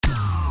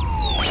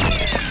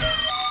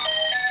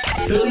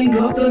Filling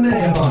up the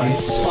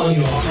megabytes on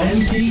your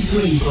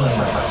MP3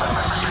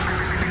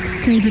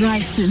 player. David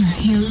Ison,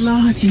 you're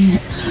larging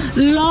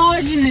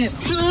it.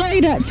 Play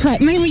that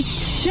track, make me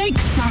shake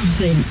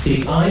something.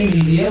 The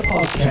iMedia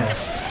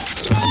Podcast.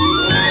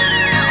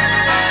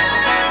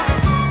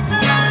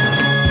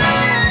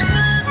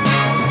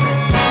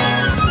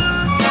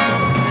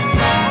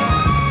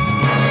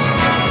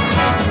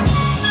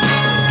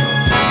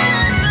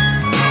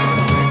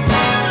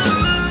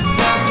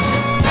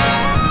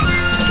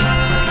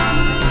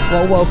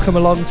 Well, welcome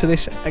along to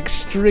this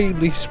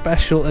extremely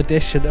special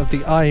edition of the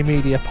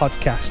iMedia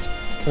Podcast.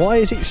 Why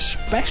is it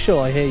special,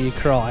 I hear you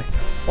cry?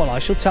 Well, I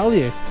shall tell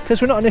you.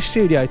 Because we're not in a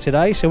studio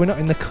today, so we're not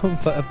in the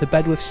comfort of the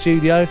Bedworth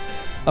studio,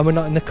 and we're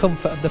not in the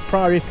comfort of the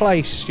Priory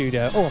Place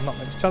studio. Oh, I'm not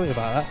meant to tell you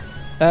about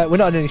that. We're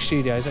not in any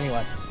studios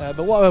anyway.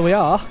 But where we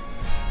are,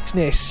 it's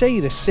near sea.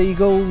 There's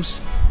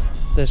seagulls,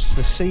 there's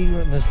the sea,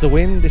 and there's the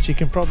wind, as you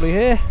can probably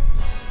hear.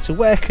 So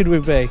where could we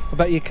be? I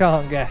bet you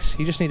can't guess.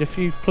 You just need a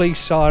few police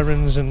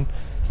sirens and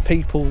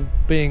people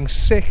being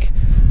sick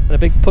and a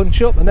big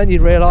punch up, and then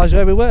you'd realise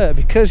where we were,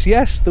 because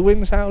yes, the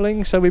wind's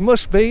howling, so we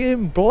must be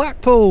in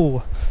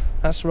Blackpool.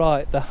 That's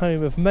right, the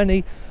home of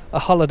many a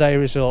holiday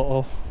resort,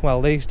 or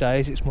well, these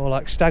days it's more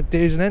like stag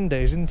do's and hen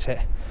do's, isn't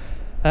it?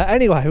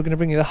 Anyway, we're going to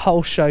bring you the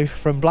whole show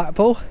from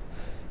Blackpool,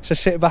 so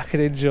sit back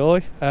and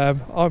enjoy.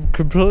 I'm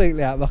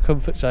completely out of my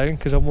comfort zone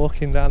because I'm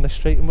walking down the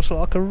street and must look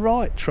like a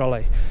right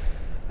trolley.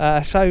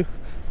 So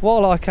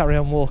while I carry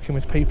on walking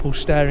with people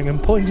staring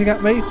and pointing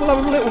at me, we'll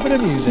have a little bit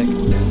of music.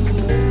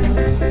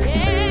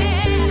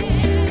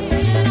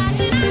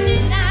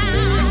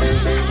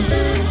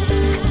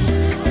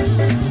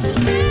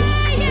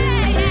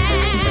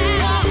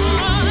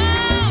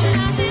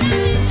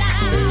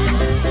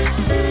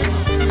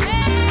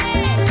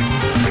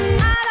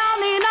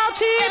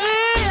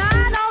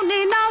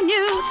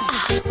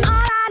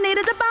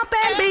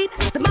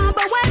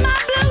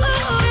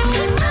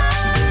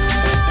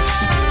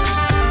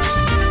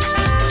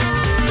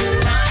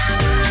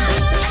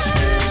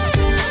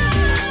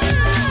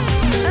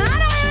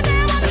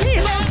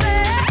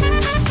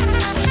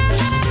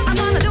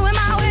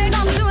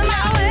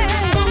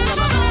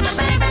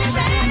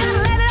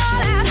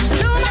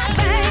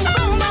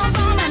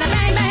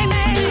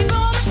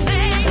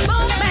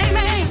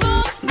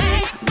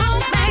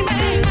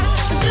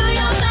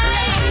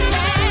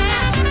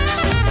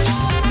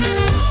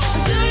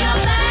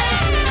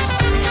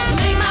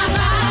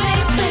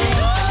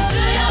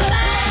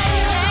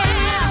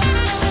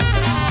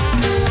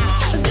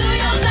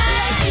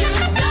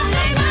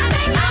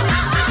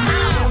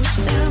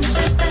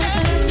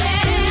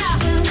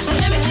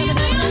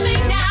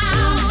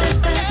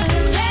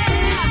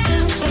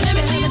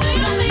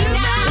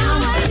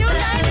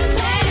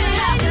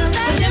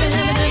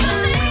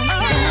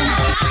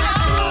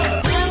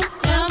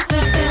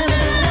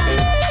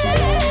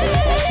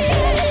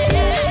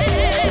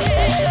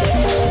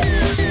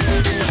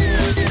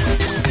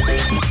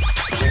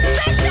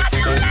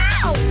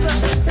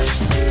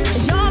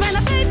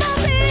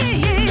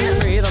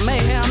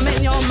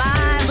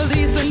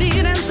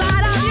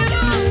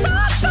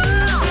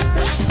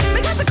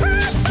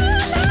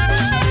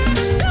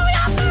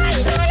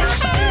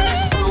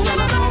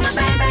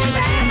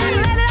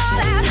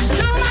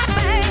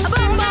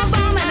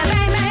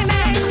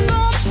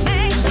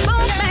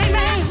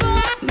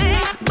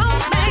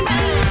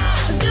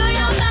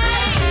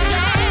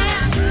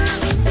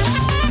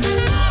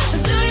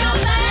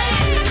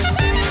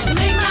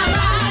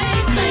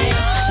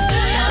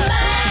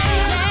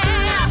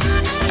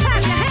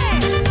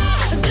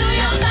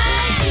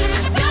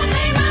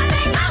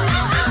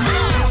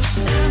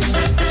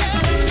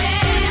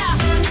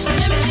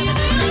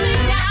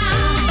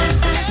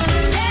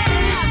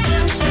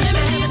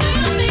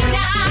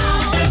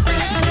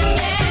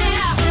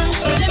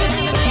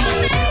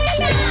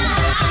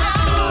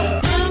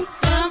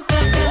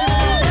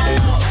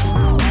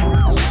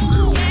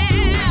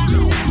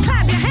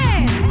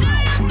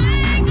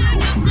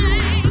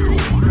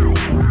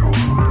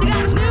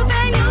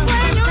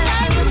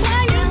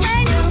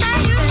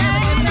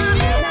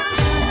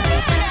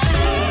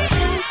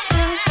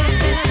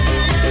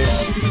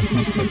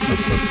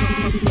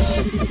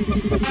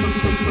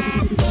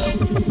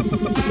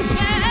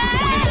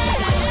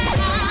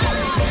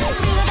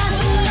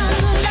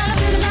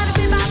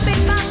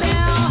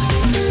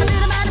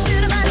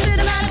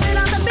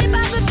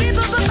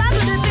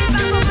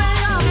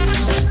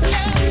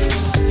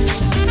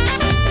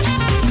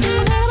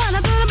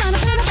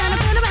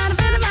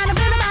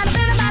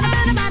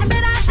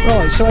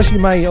 So as you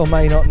may or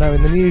may not know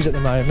in the news at the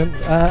moment,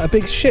 a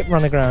big ship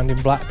ran aground in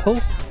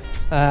Blackpool,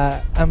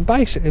 and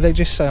basically they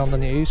just say on the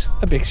news,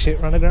 a big ship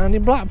ran aground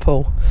in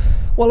Blackpool.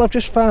 Well, I've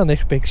just found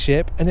this big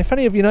ship, and if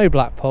any of you know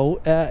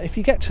Blackpool, if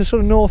you get to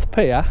sort of North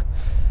Pier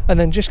and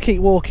then just keep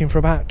walking for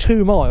about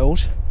 2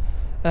 miles,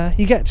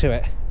 you get to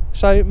it.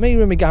 So me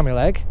with my gammy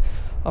leg,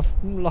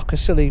 like a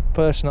silly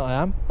person that I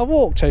am, I've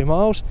walked 2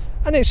 miles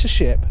and it's a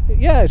ship.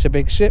 Yeah, it's a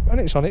big ship and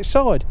it's on its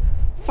side.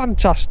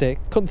 Fantastic.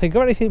 Couldn't think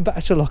of anything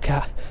better to look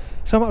at.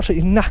 So I'm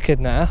absolutely knackered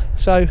now.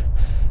 So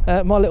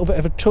my little bit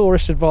of a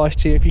tourist advice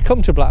to you: if you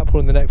come to Blackpool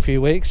in the next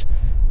few weeks,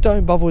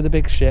 don't bother with the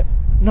big ship.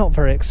 Not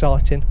very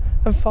exciting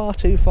and far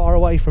too far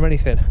away from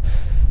anything.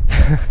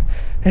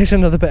 Here's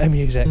another bit of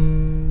music.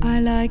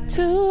 I like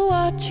to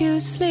watch you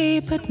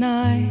sleep at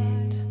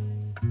night,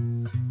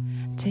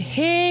 to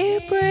hear you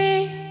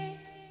breathe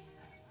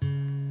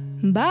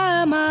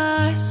by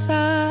my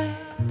side.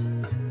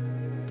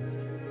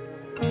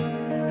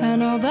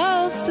 And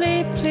although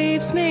sleep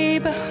leaves me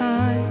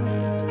behind,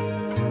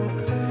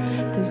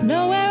 there's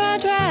nowhere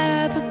I'd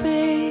rather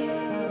be.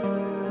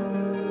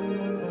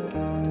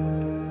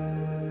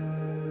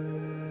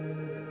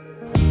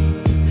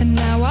 And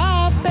now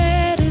our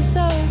bed is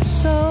oh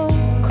so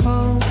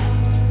cold.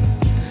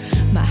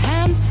 My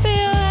hands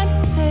feel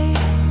empty,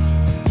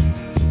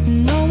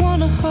 no one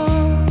to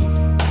hold.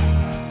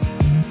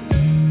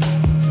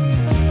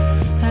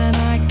 And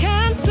I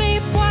can't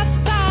sleep what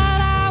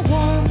side I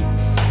want.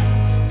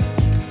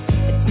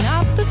 It's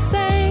not the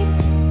same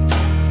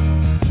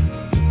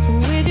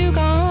with you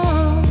gone.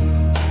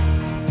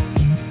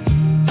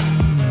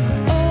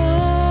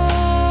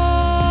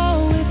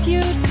 Oh, if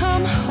you'd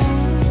come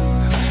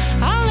home,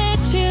 I'll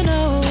let you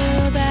know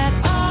that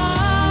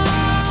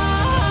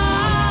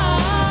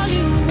all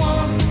you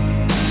want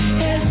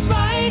is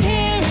right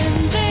here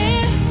in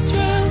this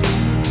room.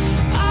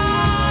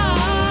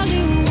 All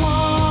you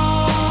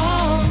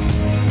want,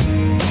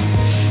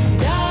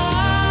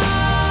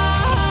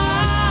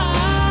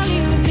 all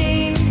you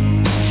need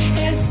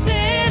is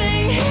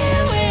sitting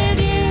here with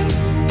you.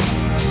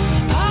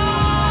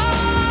 All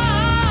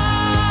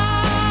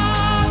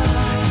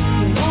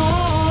you want.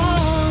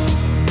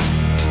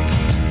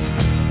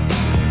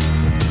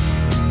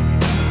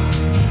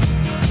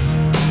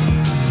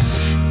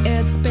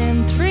 It's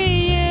been 3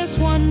 years,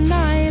 one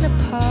night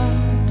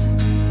apart,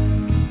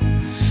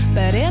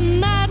 but in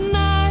that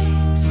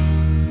night,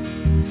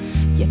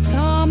 you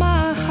tore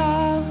my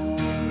heart.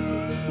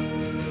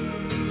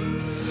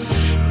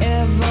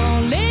 If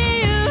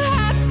only you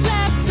had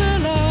slept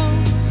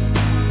alone,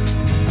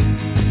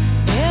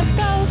 if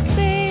those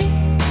seas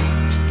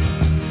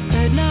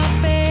had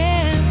not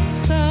been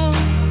sown.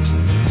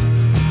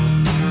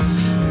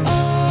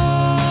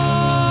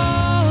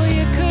 Oh,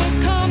 you could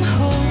come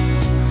home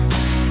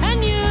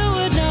and you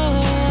would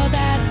know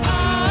that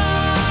all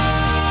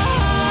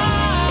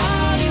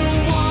you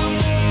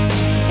want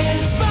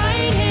is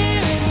right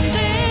here in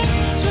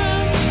this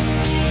room.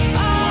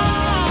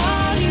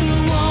 All you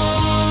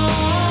want,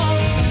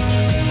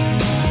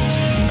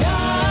 all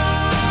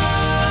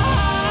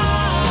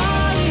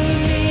you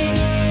need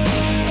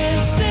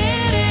is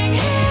sitting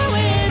here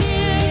with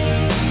you.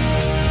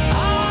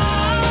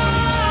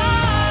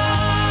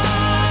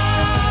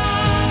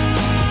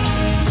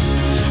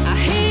 I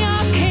hear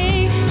your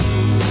key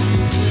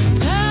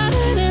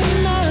turning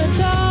in the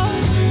door.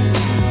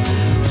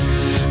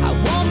 I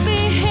won't be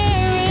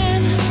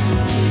hearing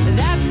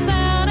that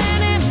sound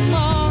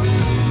anymore.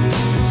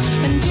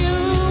 And you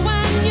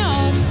and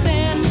your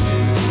sin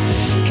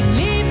can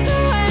leave the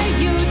way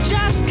you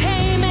just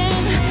came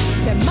in.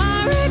 Send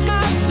my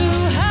regards to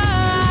her. I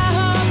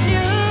hope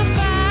you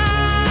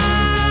found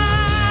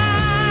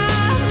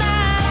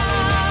that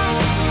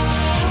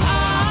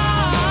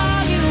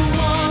all you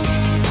want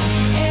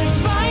is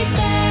right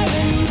there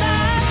in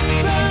that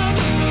room.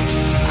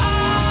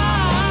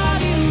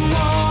 All you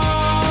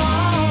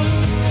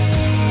want,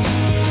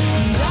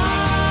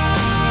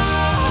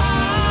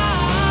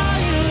 all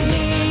you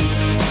need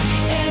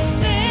is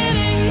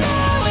sitting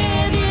there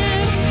with you.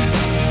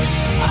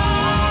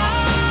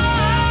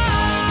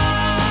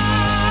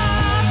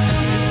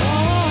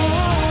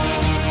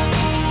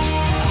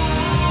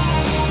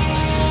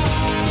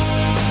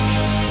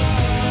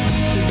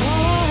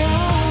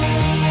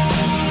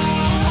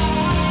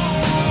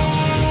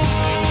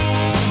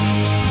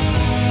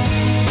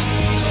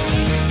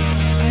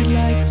 I'd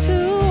like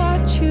to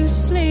watch you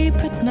sleep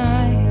at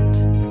night,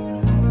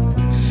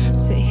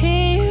 to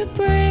hear you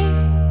breathe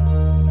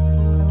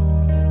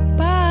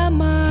by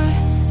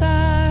my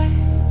side.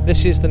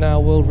 This is the now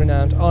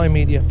world-renowned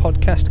iMedia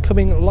podcast,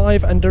 coming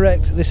live and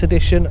direct this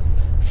edition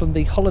from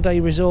the holiday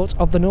resort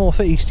of the North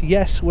East.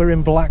 Yes, we're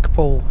in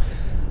Blackpool.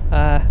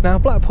 Now,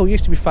 Blackpool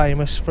used to be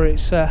famous for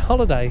its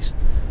holidays,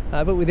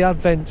 but with the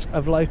advent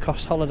of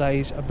low-cost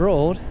holidays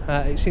abroad,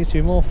 it seems to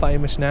be more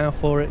famous now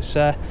for its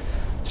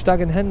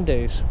stag and hen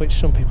do's, which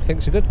some people think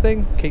is a good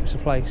thing. Keeps the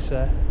place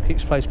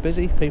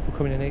busy, people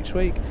coming in each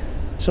week.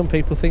 Some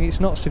people think it's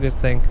not so good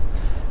thing.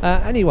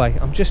 Anyway,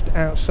 I'm just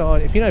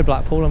outside. If you know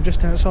Blackpool, I'm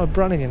just outside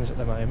Brannigan's at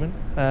the moment.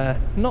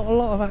 Not a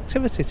lot of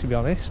activity, to be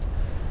honest.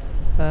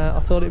 I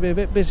thought it'd be a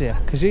bit busier,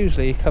 because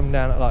usually you come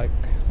down at like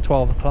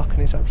 12 o'clock and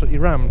it's absolutely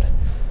rammed.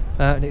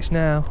 And it's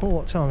now,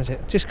 what time is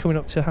it? Just coming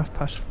up to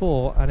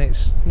 4:30, and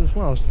it's,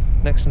 well, there's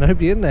next to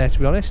nobody in there, to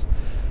be honest.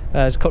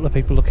 There's a couple of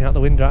people looking out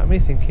the window at me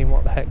thinking,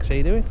 what the heck's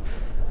he doing?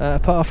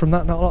 Apart from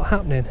that, not a lot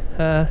happening.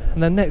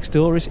 And then next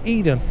door is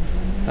Eden,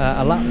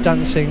 a lap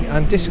dancing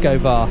and disco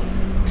bar.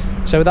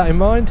 So with that in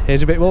mind,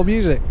 here's a bit more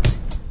music.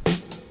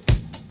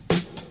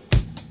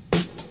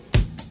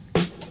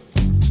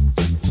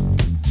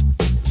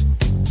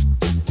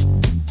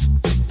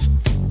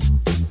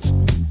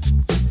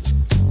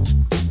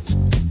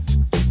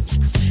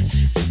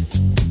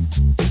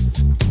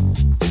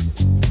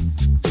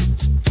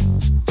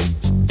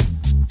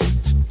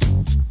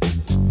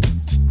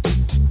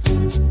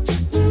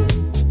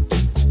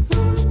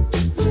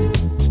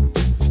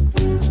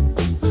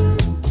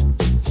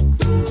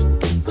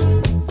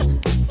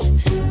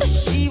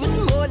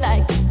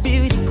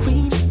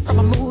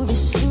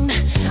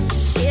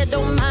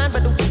 don't mind,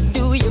 but what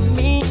do you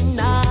mean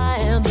I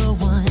am the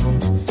one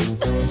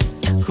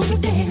who will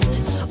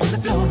dance on the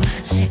floor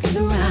and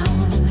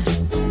around?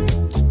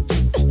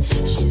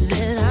 She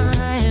said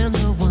I am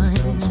the one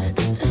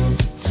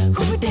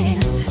who will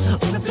dance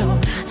on the floor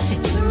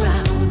and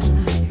around.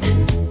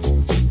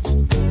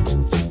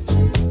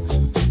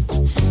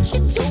 She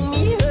told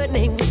me her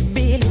name was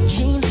Billie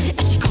Jean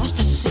as she crossed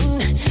the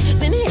scene.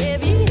 Then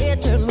heavy hair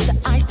turned with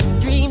the eyes to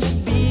dream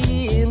of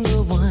being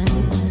the one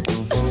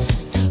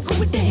who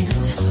would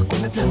dance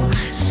on the floor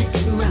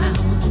and around.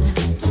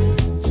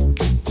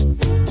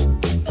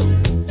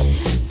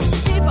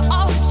 People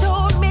always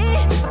told me,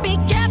 be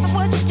careful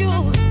what you do.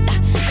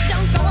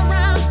 Don't go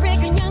around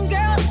breaking young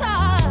girls'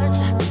 hearts.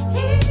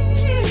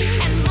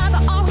 And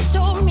mother always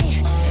told me,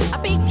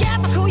 be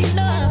careful who you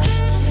love.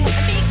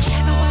 And be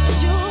careful what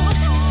you do.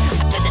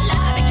 Cause the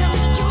lie becomes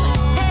the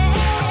truth. Hey,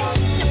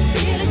 the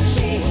Billie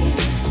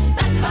Jean's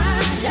not my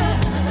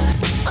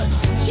love.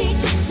 She's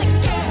just a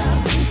girl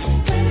who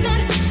claims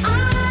that I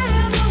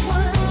am the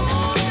one.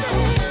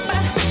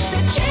 But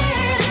the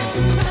kid is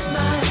not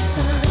my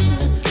son.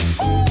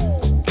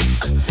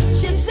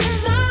 She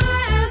says I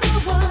am the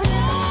one.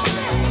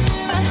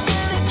 But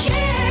the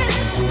kid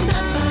is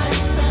not my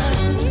son.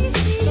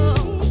 No,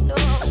 no.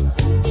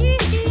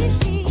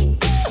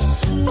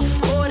 For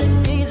 40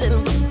 days and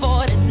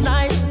for 40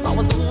 nights, I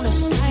was on her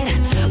side.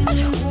 But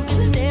who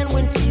can stand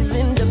when she's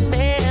in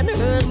demand?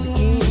 Her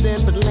schemes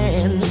and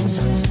plans.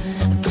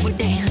 Go and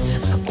dance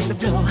on the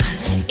floor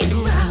and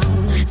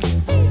around.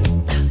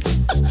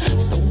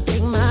 So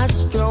take my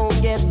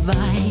strong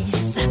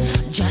advice.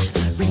 Just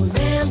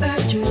remember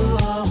to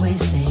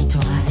always think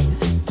twice.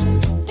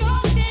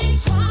 Don't think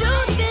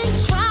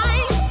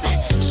twice.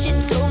 She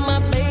told my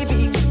baby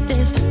we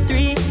danced to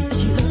 3.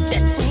 She looked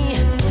at me,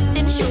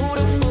 then showed a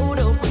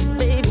photo.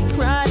 Baby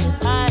cried, his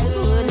eyes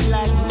were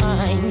like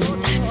mine.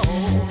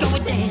 Go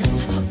and dance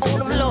on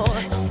the floor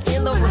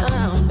in the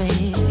round,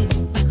 babe.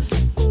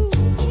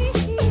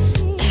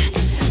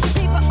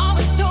 People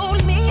always told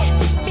me,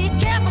 be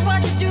careful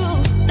what you do.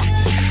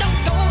 Don't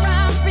go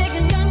around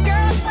breaking young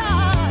girls'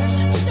 hearts.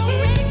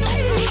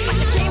 But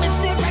she came and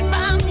stood right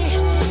by me.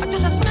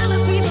 Just a smell of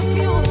sweet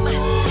perfume. I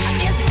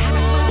guess it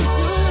happened much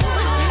too soon.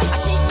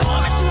 She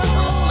called me to her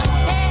home.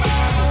 Hey,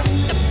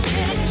 the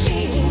Billie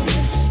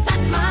Jean's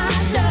not my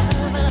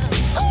love.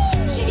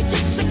 She's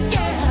just a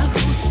girl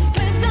who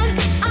claims that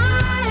I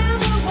am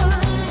the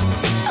one.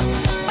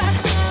 But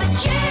the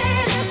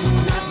kid is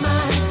not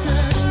my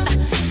son.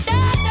 The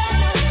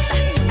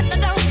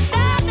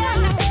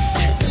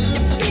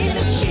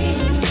Billie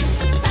Jean's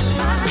not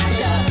my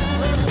love.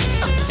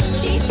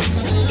 She's just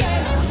a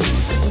girl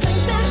who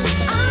claims that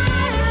I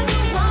am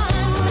the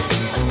one.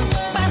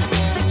 But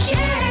the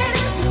kid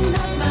is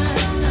not my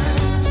son.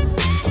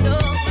 No,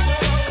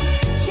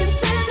 she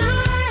says I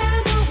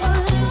am the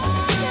one.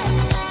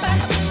 But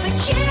the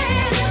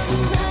kid is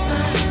not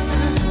my son.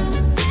 She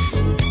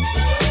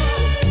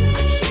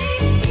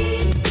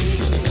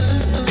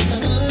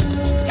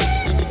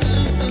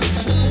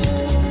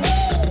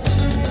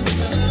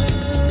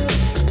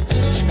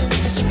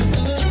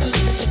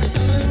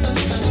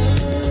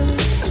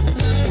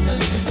says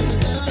I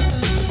am the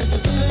one,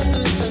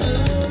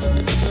 but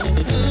the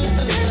kid is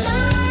not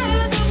my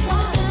son.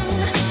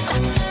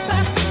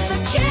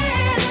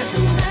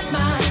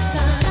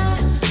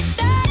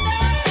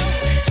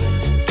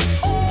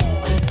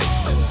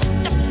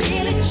 The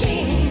Billie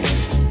Jean's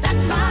not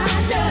my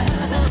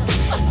love.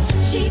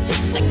 She's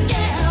just a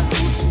girl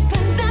who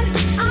claims that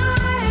I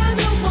am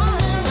the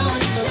one.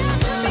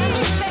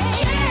 The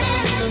kid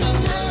is not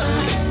my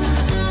son.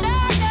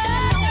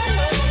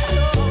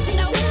 She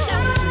knows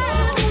I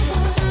am the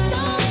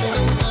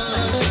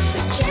one.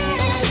 The kid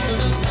is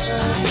not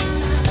my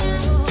son.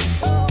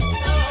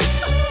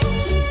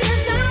 She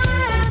says I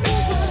am the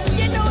one.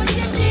 You know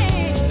you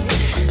did.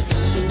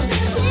 She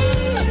says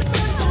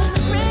he's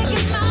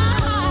breaking my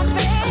heart,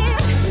 babe.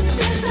 She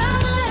says I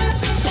am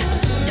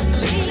the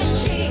Billie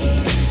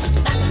Jean's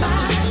not my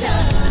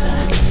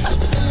love.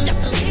 The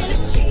Billie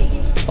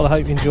Jean's. Well, I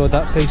hope you enjoyed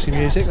that piece of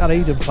music. That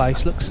Eden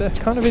place looks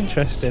kind of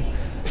interesting.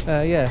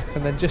 Yeah,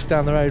 and then just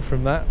down the road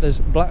from that, there's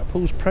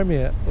Blackpool's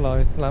premier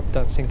lap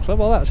dancing club.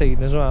 Well, that's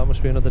Eden as well. It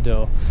must be another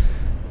door.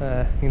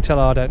 You can tell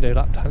I don't do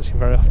lap dancing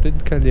very often,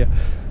 can you?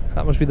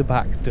 That must be the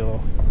back door.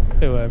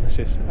 Who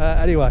misses?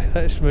 Anyway,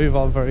 let's move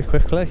on very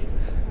quickly.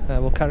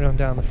 We'll carry on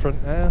down the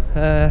front now.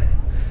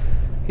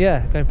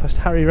 Yeah, going past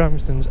Harry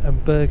Ramsden's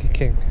and Burger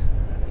King.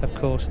 Of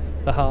course,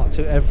 the heart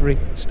to every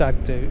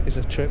stag do is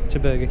a trip to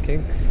Burger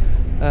King.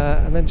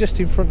 And then just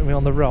in front of me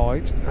on the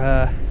right,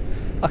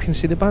 I can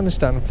see the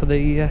bandstand for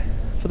the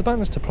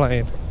bands to play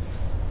in.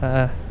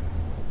 But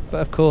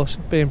of course,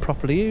 being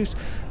properly used,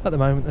 at the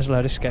moment there's a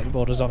load of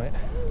skateboarders on it.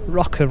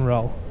 Rock and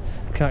roll.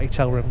 Can't you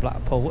tell we're in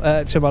Blackpool?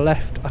 To my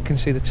left, I can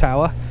see the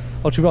tower.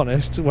 Or to be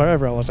honest,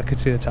 wherever I was, I could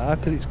see the tower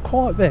because it's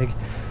quite big.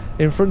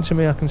 In front of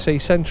me, I can see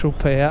Central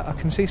Pier. I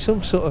can see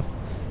some sort of,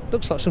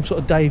 looks like some sort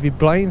of David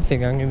Blaine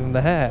thing hanging in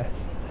the hair.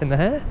 In the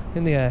hair?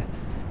 In the air.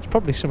 It's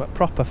probably something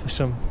proper for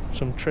some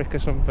trick or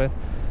something.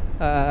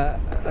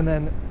 And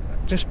then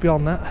just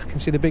beyond that, I can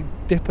see the Big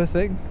Dipper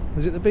thing.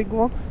 Is it the big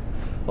one?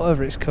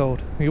 Whatever it's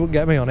called. You wouldn't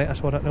get me on it,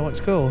 that's why I don't know what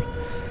it's called.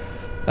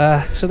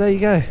 So there you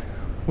go.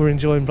 We're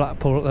enjoying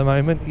Blackpool at the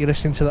moment. You're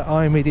listening to the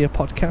iMedia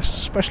podcast,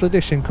 special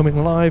edition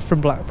coming live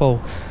from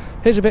Blackpool.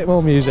 Here's a bit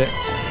more music.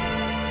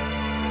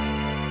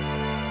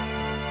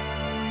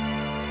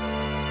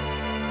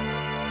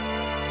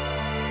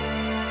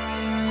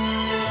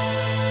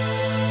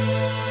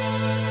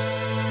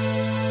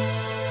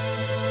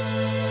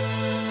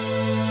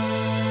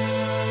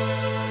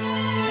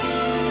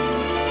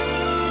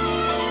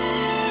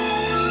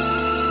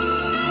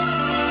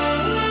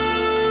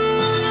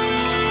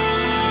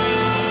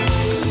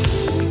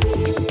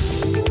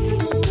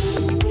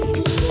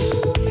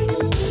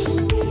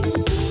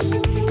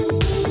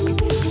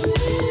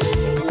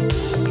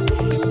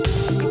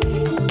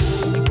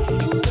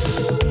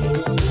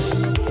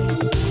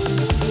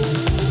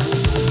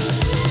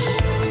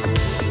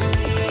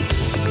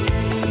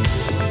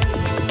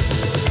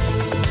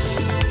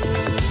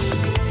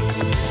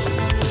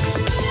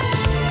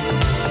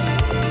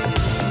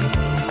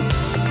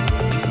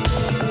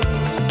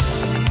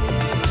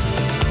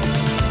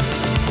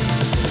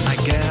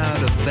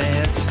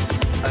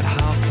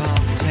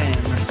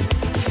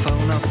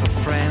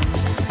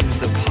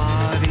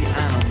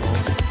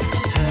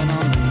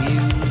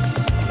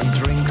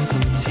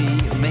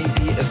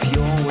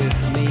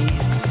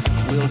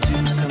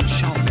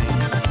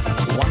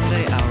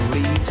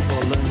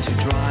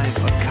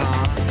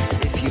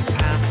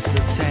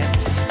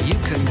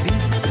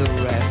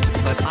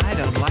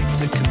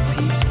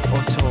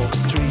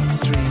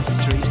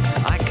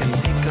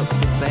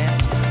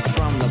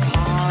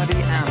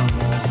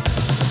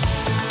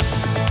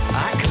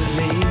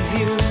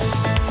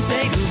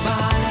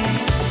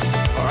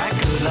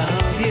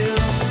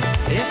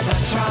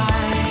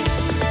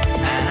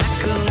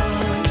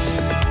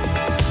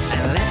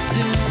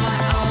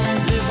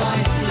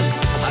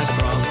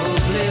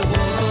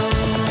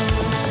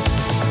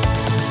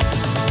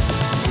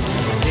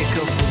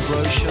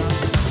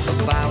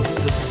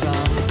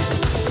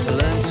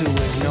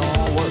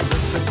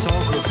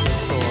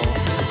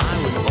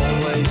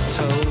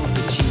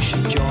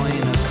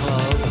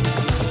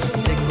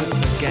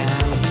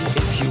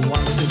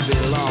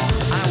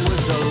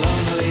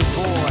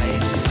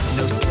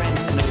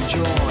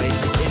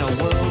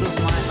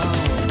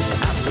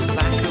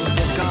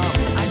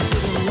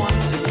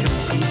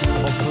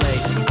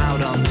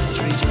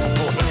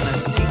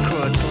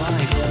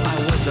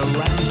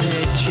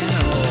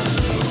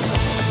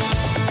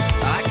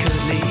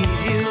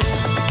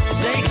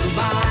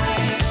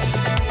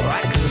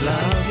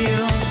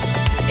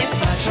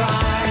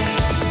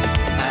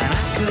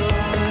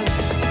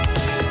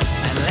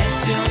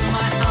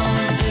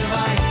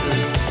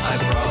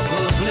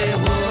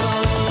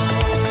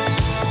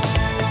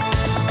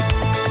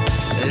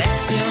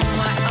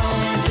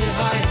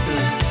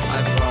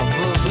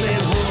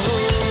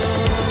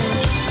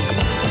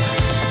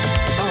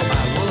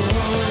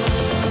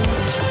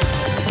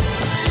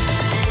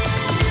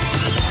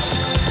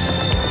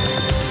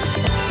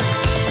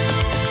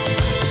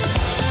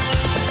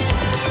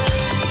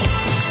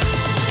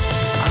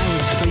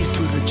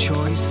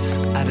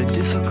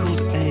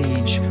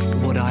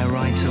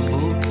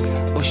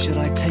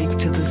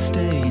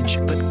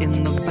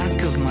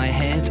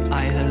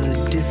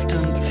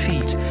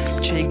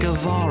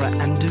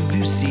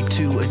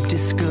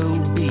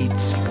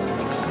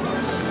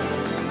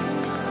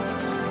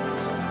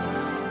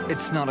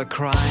 It's not a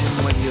crime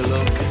when you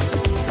look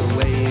the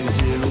way you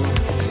do,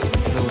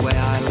 the way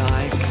I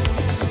like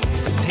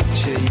to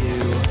picture you.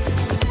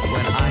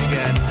 When I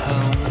get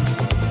home,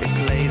 it's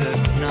late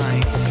at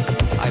night.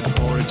 I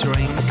pour a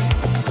drink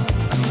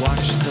and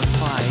watch the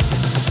fight.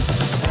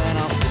 Turn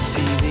off the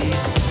TV,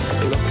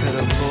 look at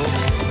a book,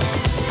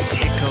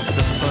 pick up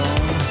the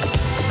phone,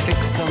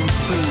 fix some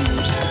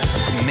food.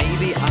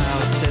 Maybe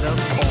I'll sit up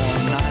all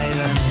night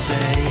and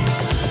day,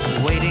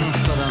 waiting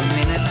for the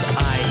minute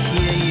I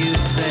hear you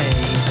say,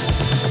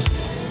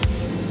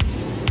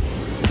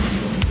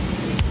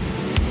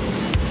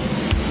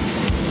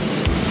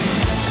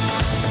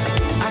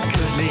 I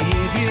could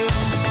leave you,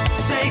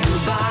 say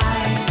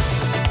goodbye,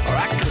 or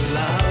I could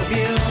love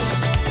you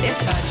if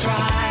I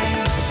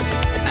tried,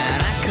 and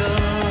I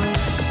could,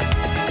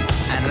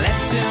 and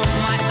left to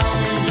my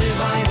own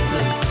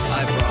devices,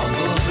 I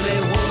probably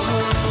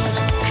would.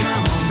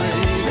 Come on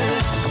baby,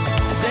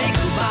 say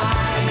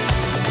goodbye,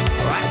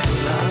 or I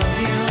could love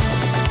you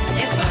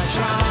if I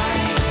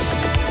tried,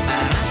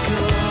 and I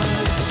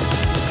could,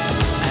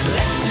 and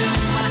left to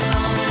my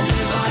own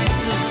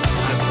devices,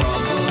 I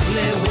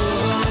probably would.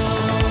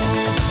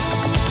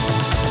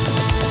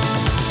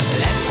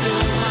 Left to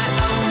my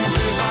own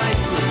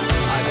devices,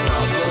 I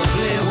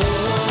probably would.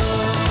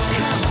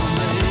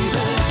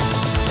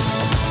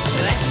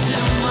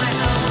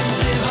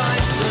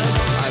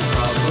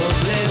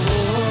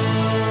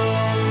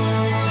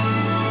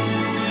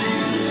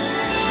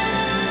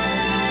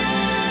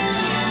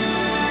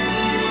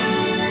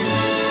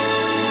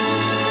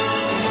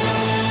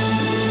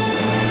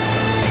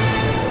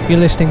 You're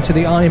listening to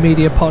the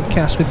iMedia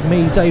podcast with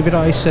me, David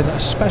Ison, a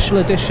special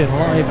edition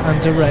live and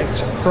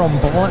direct from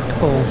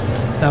Blackpool.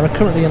 Now, we're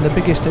currently in the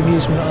biggest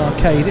amusement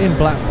arcade in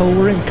Blackpool.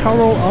 We're in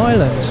Coral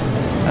Island.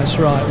 That's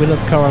right, we love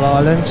Coral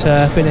Island.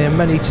 Been here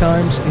many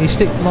times. You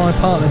stick my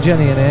partner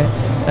Jenny in here,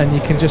 and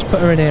you can just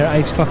put her in here at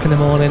 8 o'clock in the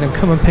morning and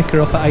come and pick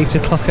her up at 8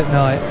 o'clock at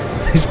night.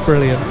 It's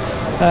brilliant.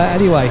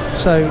 Anyway,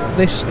 so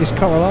this is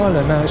Coral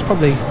Island. Now,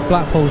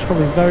 Blackpool's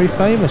probably very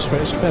famous for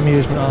its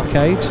amusement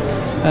arcades,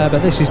 but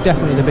this is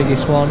definitely the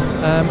biggest one,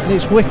 and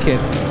it's wicked.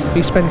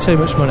 We spend too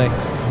much money.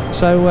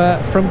 So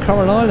from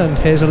Coral Island,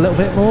 here's a little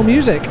bit more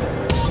music.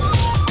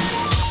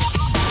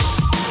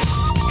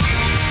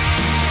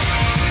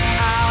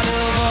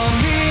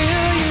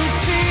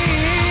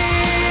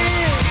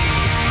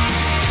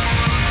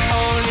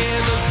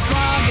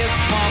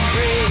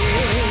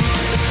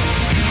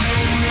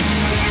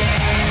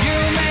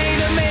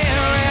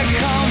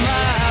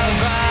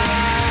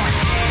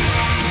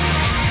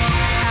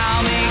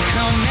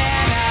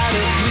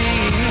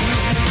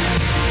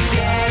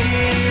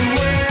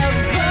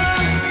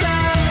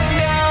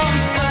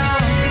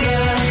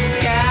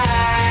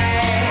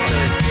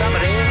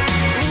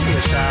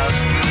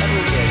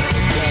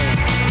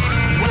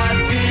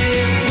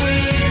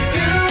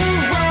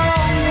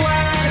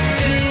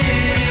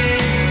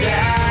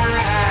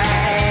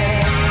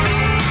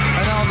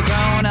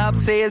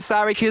 Say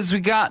sorry, 'cause we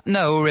got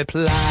no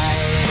reply.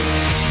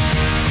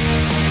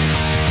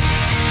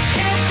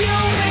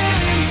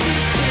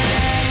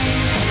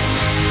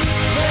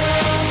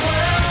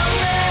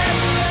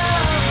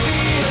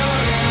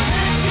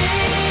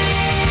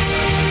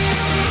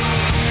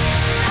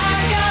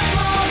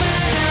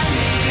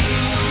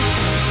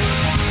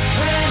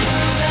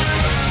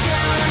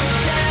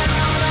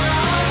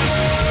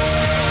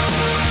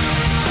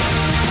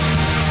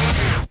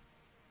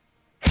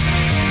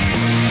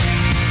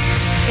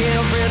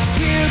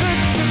 Tear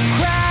that you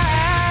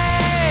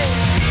cry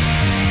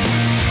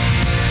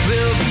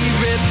will be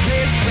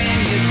replaced when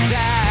you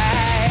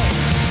die.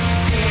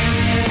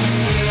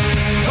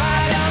 Why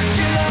don't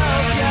you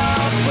love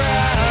your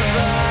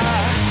brother?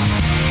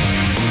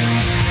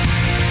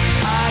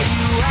 Are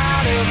you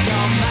out of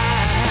your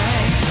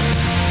mind?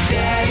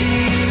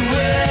 Daddy,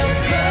 where's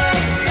the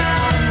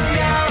sun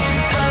down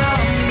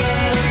from the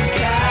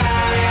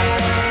sky?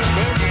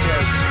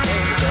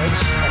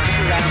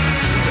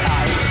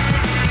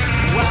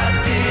 What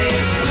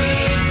did we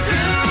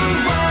do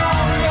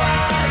wrong?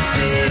 Why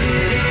did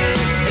it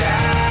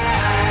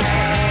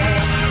die?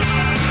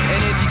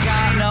 And if you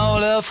got no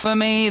love for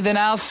me, then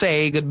I'll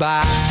say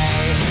goodbye.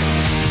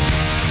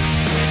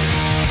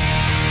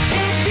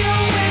 If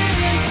you're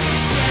willing to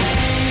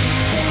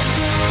change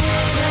the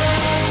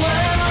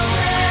world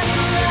and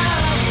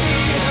love be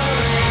your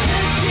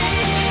energy,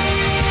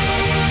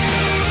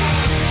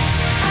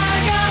 I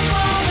got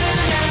more than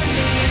I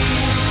need.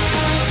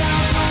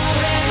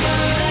 When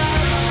your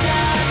love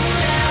shines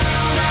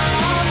down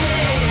on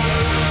me.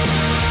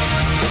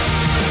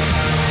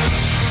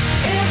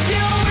 If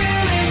you're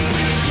willing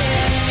to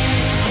change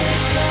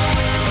the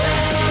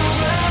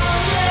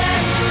world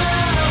and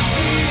love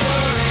be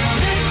your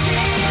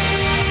energy,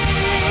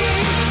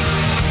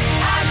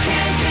 I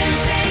can't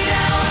contain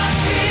how I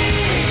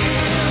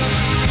feel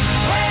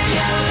when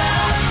your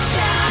love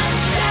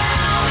shines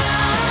down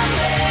on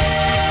me.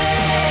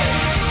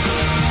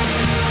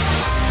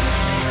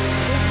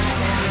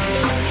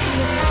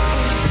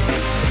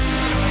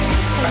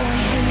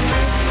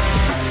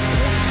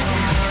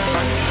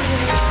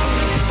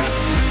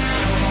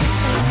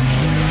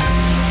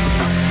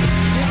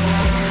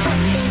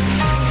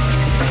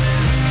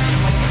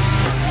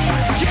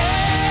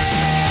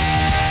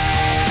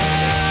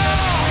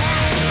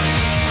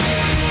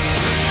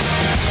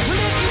 Well,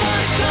 if you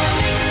wanna come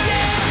make a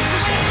stand, so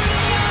when it's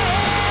in your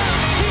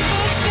hands,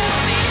 people show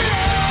me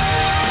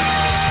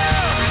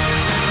love.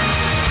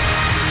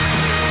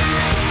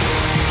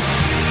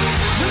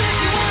 Well, if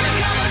you wanna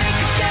come and make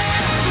a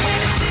stand, so when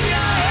it's in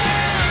your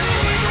hands,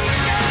 people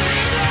show me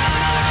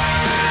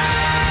love.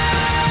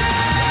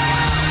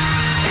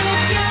 If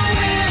you're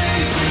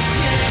willing to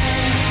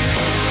change the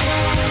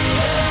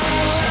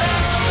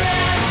world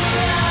and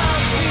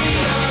love be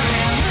your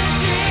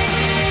energy,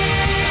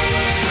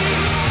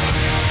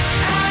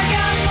 I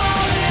got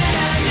more than I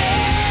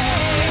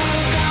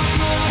need.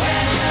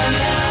 When your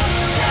love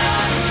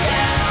shines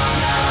down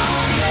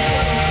on me.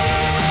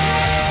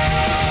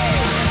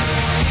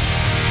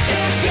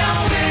 If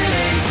you're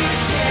willing to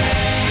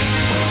change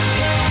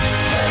the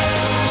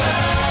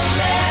world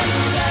and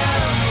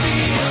love be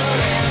your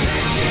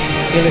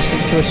energy. You're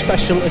listening to a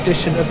special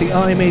edition of the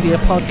iMedia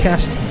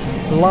podcast,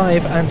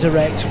 live and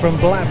direct from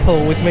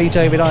Blackpool with me,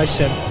 David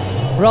Ison.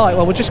 Right,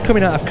 well, we're just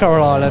coming out of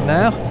Coral Island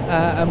now,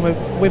 and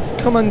we've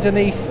come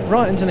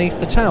right underneath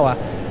the tower.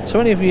 So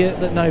any of you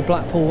that know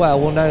Blackpool well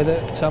will know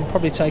that I'm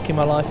probably taking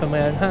my life in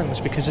my own hands,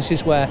 because this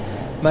is where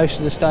most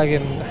of the stag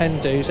and hen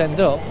do's end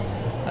up.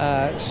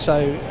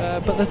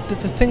 But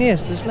the thing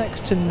is, there's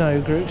next to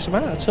no groups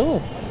about at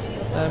all.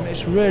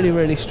 It's really,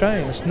 really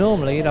strange.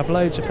 Normally you'd have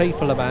loads of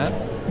people about,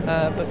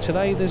 but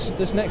today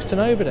there's next to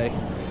nobody.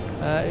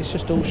 it's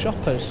just all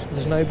shoppers.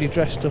 There's no men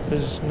dressed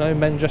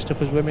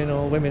up as women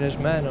or women as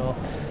men or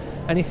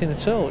anything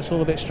at all. It's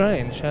all a bit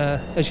strange.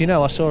 As you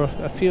know, I saw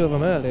a few of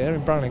them earlier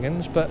in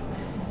Brannigan's, but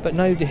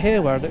nobody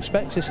here where I'd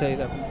expect to see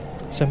them.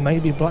 So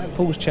maybe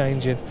Blackpool's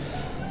changing,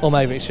 or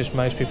maybe it's just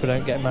most people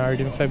don't get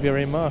married in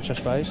February and March, I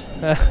suppose.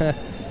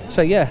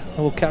 So yeah,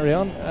 we'll carry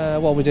on.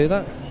 While we do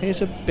that,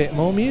 here's a bit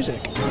more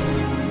music.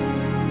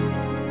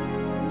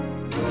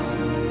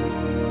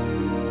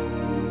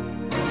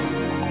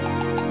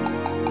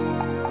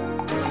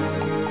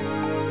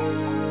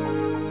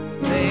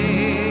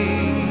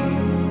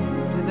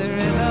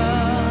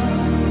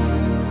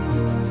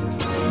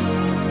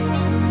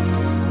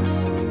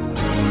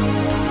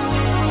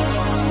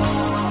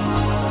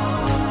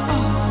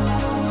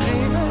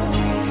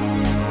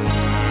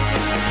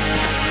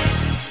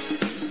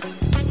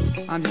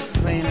 I'm just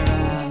playing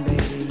around,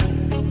 baby.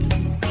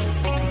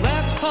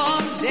 Work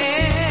for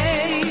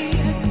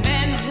days,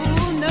 men who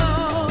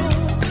know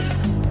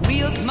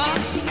wheels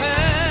must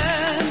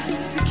turn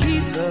to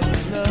keep the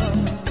flow.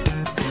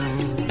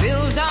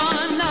 Build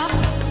on up,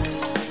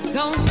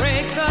 don't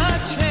break the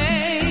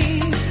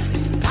chain.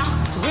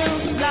 Sparks will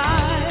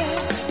fly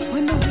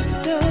when the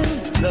whistle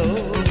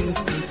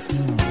blows.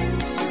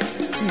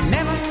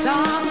 Never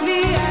stop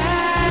the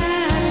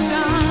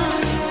action.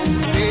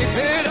 Keep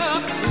it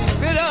up,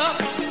 keep it up.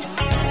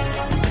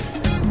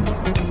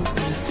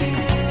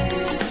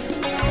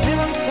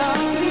 Never stop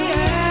the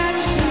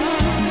action.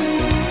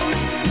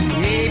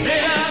 Keep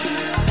it up.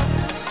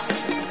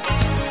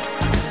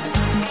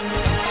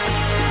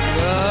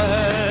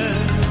 Work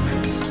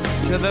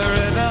to the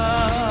rhythm.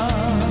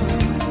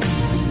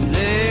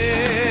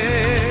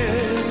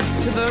 Live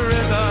to the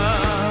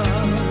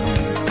rhythm.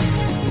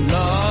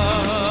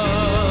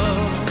 Love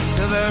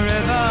to the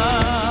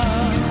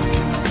rhythm.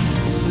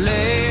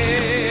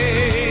 Slave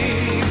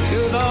to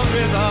the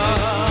rhythm.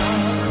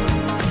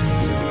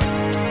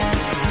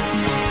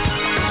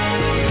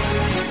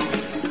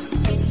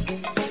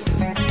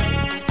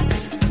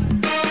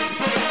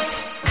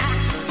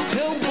 Axe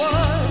to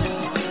wood.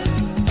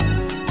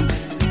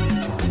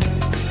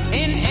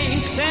 In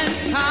ancient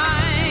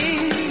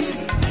times,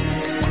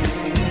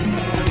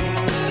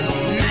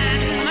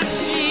 man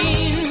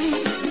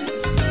machine,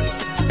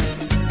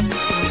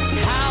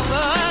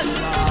 power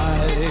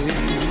life,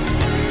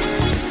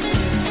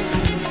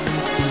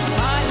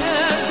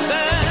 fire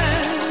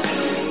burn,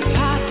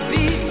 hearts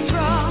beat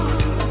strong,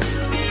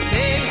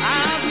 sing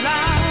out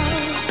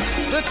loud,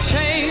 the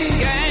chain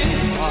gang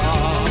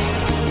song.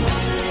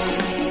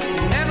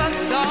 Never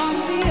stop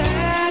the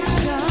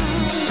action.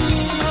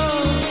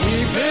 Oh,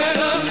 keep it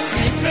up,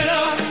 keep it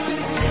up.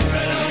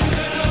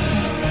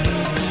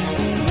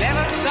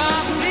 Never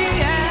stop the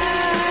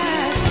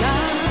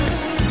action.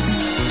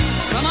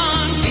 Come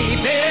on,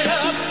 keep it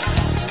up.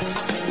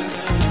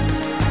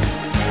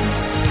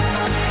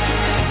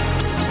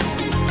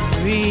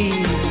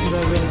 Breathe to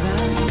the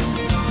rhythm.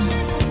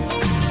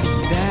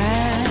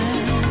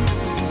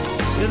 Dance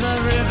to the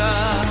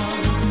rhythm.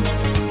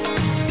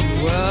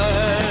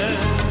 Work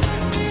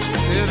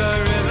to the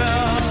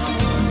rhythm.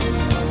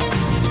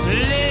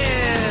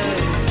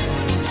 Live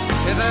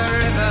to the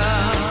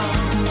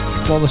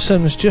rhythm. Well, the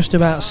sun's just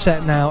about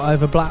set now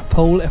over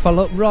Blackpool. If I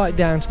look right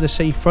down to the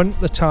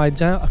seafront, the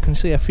tide's out. I can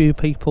see a few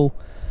people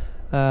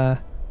down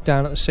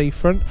at the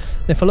seafront.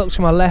 And if I look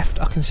to my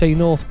left, I can see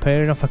North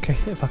Pier. And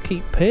if I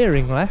keep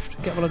peering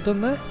left, get what I've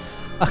done there?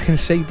 I can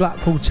see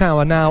Blackpool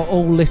Tower now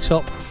all lit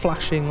up,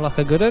 flashing like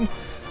a good one.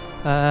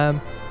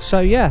 So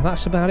yeah,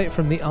 that's about it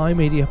from the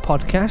iMedia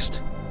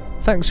podcast.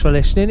 Thanks for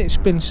listening. It's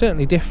been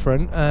certainly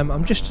different.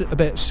 I'm just a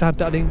bit sad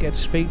that I didn't get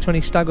to speak to any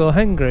stag or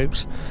hen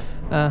groups.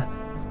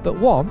 But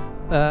one,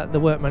 there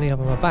weren't many of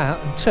them about,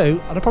 and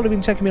two, I'd have probably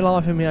been taking my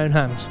life in my own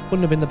hands.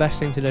 Wouldn't have been the best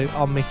thing to do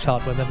on me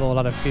Todd when they've all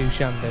had a few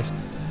shandies.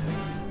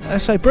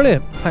 So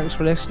brilliant. Thanks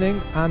for listening,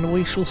 and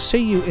we shall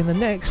see you in the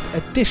next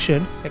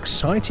edition,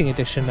 exciting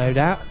edition no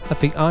doubt, of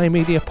the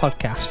iMedia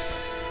podcast.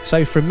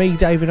 So from me,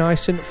 David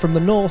Ison, from the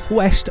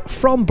northwest,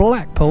 from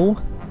Blackpool,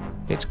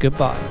 it's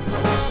goodbye.